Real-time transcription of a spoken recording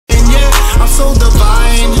so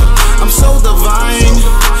divine. I'm so divine.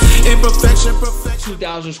 Imperfection, perfection.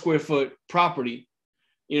 2,000 square foot property,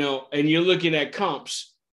 you know, and you're looking at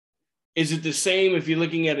comps. Is it the same if you're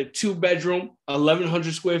looking at a 2-bedroom,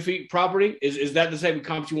 1,100 square feet property? Is that the type of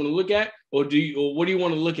comps you want to look at, or what do you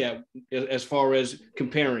want to look at as far as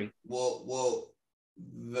comparing? Well,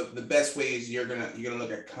 the best way is you're gonna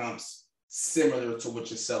look at comps similar to what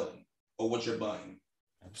you're selling or what you're buying.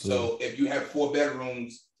 Absolutely. So if you have 4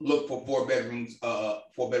 bedrooms, look for 4 bedrooms,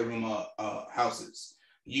 4-bedroom houses.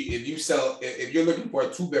 If you're looking for a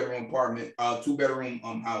 2-bedroom apartment, 2-bedroom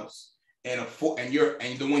house, and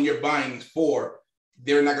the one you're buying is 4,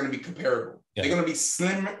 they're not going to be comparable. Yeah. They're going to be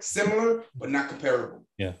similar, but not comparable.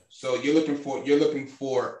 Yeah. So you're looking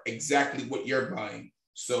for exactly what you're buying.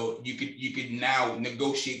 So you could now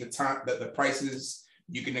negotiate the prices.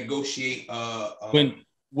 You can negotiate. Yeah,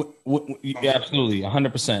 absolutely,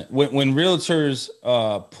 100%. When realtors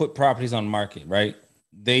put properties on market, right?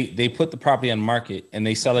 They put the property on market and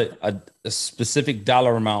they sell it a specific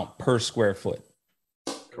dollar amount per square foot.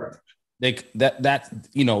 Correct. That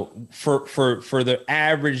you know, for the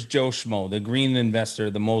average Joe Schmo, the green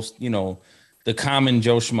investor, the most, you know, the common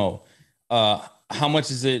Joe Schmo, how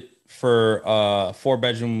much is it for a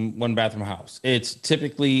 4-bedroom, 1-bathroom house? It's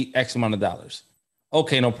typically X amount of dollars.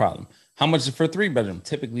 Okay, no problem. How much is it for a 3-bedroom?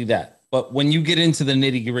 Typically that. But when you get into the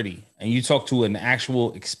nitty gritty and you talk to an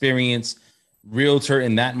actual experienced realtor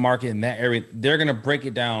in that market, in that area, they're going to break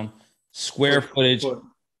it down square footage,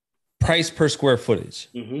 price per square footage.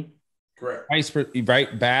 Mm-hmm. Correct. Price per,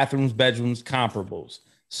 right? Bathrooms, bedrooms, comparables.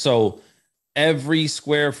 So every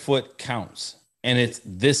square foot counts, and it's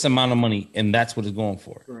this amount of money, and that's what it's going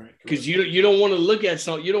for. Right. Because you don't want to look at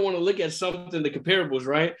something. You don't want to look at something, the comparables,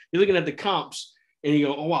 right? You're looking at the comps, and you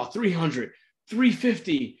go, oh wow, 300,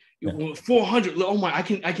 350, 400. Oh my, I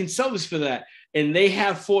can sell this for that. And they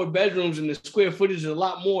have 4 bedrooms, and the square footage is a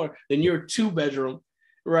lot more than your 2-bedroom,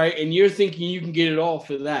 right? And you're thinking you can get it all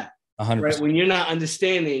for that, 100%. Right? When you're not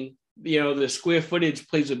understanding, you know, the square footage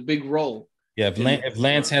plays a big role. Yeah, if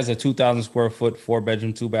Lance has a 2,000 square foot,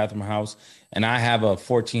 4-bedroom, 2-bathroom house, and I have a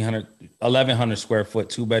 1,100 square foot,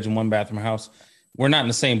 2-bedroom, 1-bathroom house, we're not in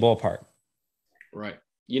the same ballpark. Right.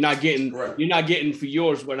 You're not getting for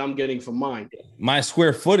yours what I'm getting for mine. My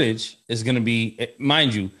square footage is going to be,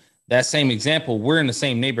 mind you, that same example, we're in the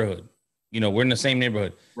same neighborhood. You know, we're in the same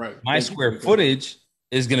neighborhood. Right. My square footage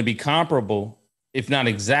is going to be comparable, if not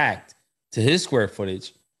exact, to his square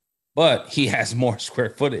footage, but he has more square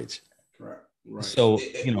footage. Right. So,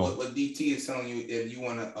 you know, what DT is telling you, if you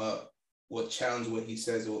want to challenge what he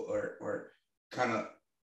says or kind of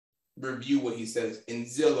review what he says in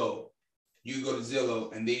Zillow, you go to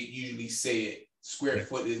Zillow and they usually say it square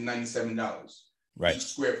foot is $97. Right. Each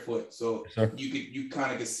square foot. So you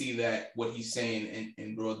kind of can see that what he's saying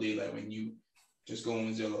in broad daylight when you just go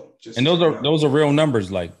on Zillow. And those are real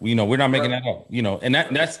numbers. Like, you know, we're not making that up, you know, and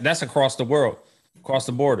that's across the world, across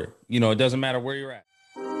the border. You know, it doesn't matter where you're at.